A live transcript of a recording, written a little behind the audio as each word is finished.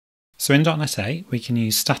So in .NET 8, we can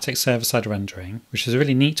use static server-side rendering, which is a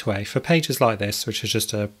really neat way for pages like this, which is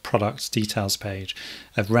just a product details page,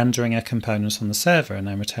 of rendering a component on the server and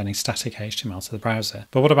then returning static HTML to the browser.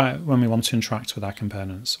 But what about when we want to interact with our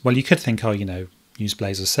components? Well, you could think, use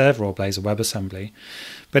Blazor Server or Blazor WebAssembly.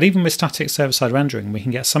 But even with static server-side rendering, we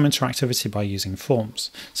can get some interactivity by using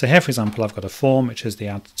forms. So here, for example, I've got a form, which is the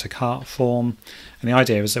add to cart form. And the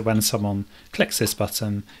idea is that when someone clicks this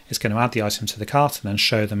button, it's going to add the item to the cart and then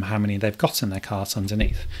show them how many they've got in their cart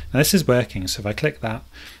underneath. Now this is working. So if I click that,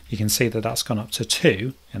 you can see that that's gone up to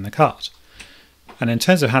 2 in the cart. And in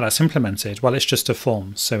terms of how that's implemented, well, it's just a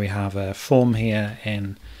form. So we have a form here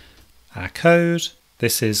in our code.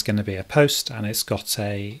 This is going to be a post and it's got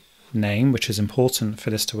a name, which is important for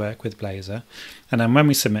this to work with Blazor. And then when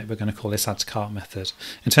we submit, we're going to call this add to cart method.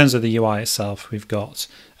 In terms of the UI itself, we've got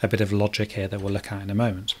a bit of logic here that we'll look at in a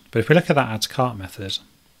moment. But if we look at that add to cart method,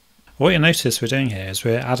 what you'll notice we're doing here is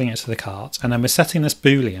we're adding it to the cart and then we're setting this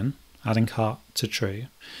boolean, adding cart to true.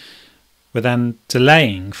 We're then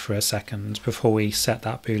delaying for a second before we set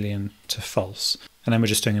that boolean to false. And then we're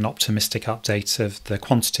just doing an optimistic update of the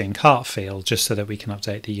quantity in cart field just so that we can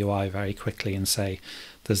update the UI very quickly and say,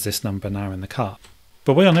 there's this number now in the cart.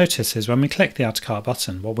 But what you'll notice is when we click the add to cart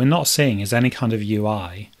button, what we're not seeing is any kind of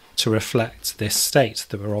UI to reflect this state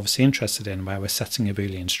that we're obviously interested in, where we're setting a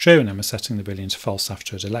boolean to true and then we're setting the boolean to false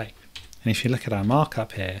after a delay. And if you look at our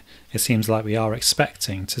markup here, it seems like we are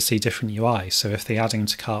expecting to see different UI. So if the adding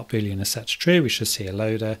to cart boolean is set to true, we should see a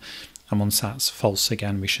loader. And once that's false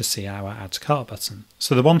again, we should see our add to cart button.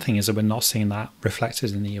 So the one thing is that we're not seeing that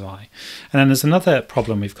reflected in the UI. And then there's another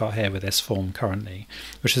problem we've got here with this form currently,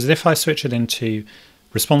 which is that if I switch it into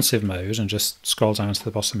responsive mode and just scroll down to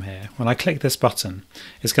the bottom here, when I click this button,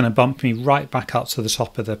 it's going to bump me right back up to the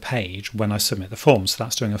top of the page when I submit the form. So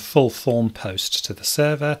that's doing a full form post to the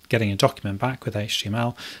server, getting a document back with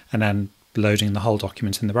HTML, and then loading the whole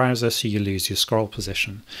document in the browser so you lose your scroll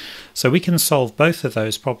position. So we can solve both of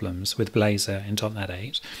those problems with Blazor in .NET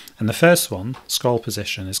 8. And the first one, scroll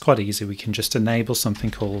position, is quite easy. We can just enable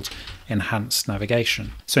something called enhanced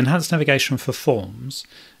navigation. So enhanced navigation for forms,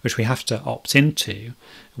 which we have to opt into,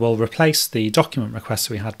 will replace the document request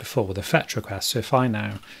we had before with a fetch request. So if I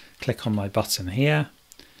now click on my button here,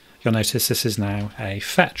 you'll notice this is now a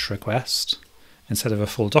fetch request instead of a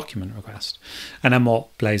full document request. And then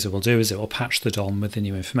what Blazor will do is it will patch the DOM with the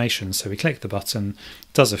new information. So we click the button,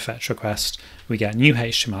 does a fetch request, we get new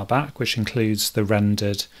HTML back, which includes the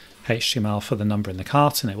rendered HTML for the number in the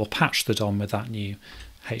cart, and it will patch the DOM with that new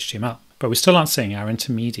HTML. But we still aren't seeing our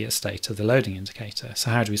intermediate state of the loading indicator.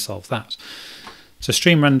 So how do we solve that? So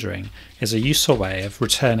stream rendering is a useful way of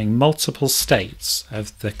returning multiple states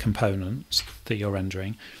of the component that you're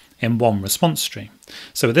rendering in one response stream.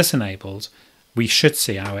 So with this enabled, we should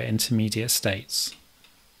see our intermediate states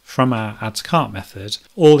from our add to cart method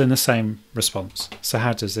all in the same response. So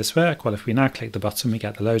how does this work? Well, if we now click the button, we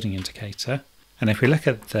get the loading indicator. And if we look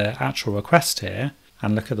at the actual request here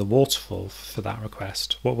and look at the waterfall for that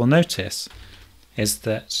request, what we'll notice is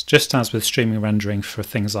that just as with streaming rendering for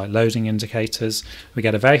things like loading indicators, we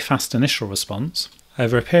get a very fast initial response.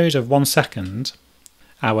 Over a period of 1 second,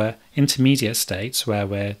 our intermediate states where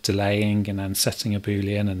we're delaying and then setting a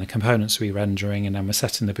boolean and the components re-rendering and then we're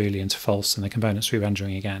setting the boolean to false and the components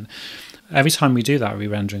re-rendering again. Every time we do that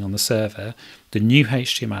re-rendering on the server, the new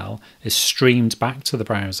HTML is streamed back to the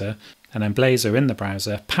browser and then Blazor in the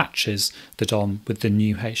browser patches the DOM with the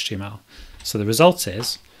new HTML. So the result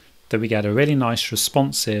is that we get a really nice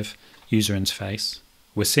responsive user interface.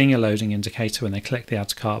 We're seeing a loading indicator when they click the add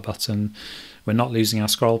to cart button. We're not losing our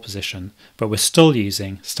scroll position, but we're still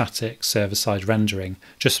using static server-side rendering,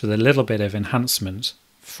 just with a little bit of enhancement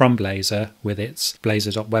from Blazor with its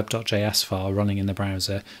blazor.web.js file running in the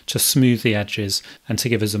browser to smooth the edges and to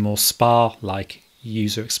give us a more spa-like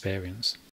user experience.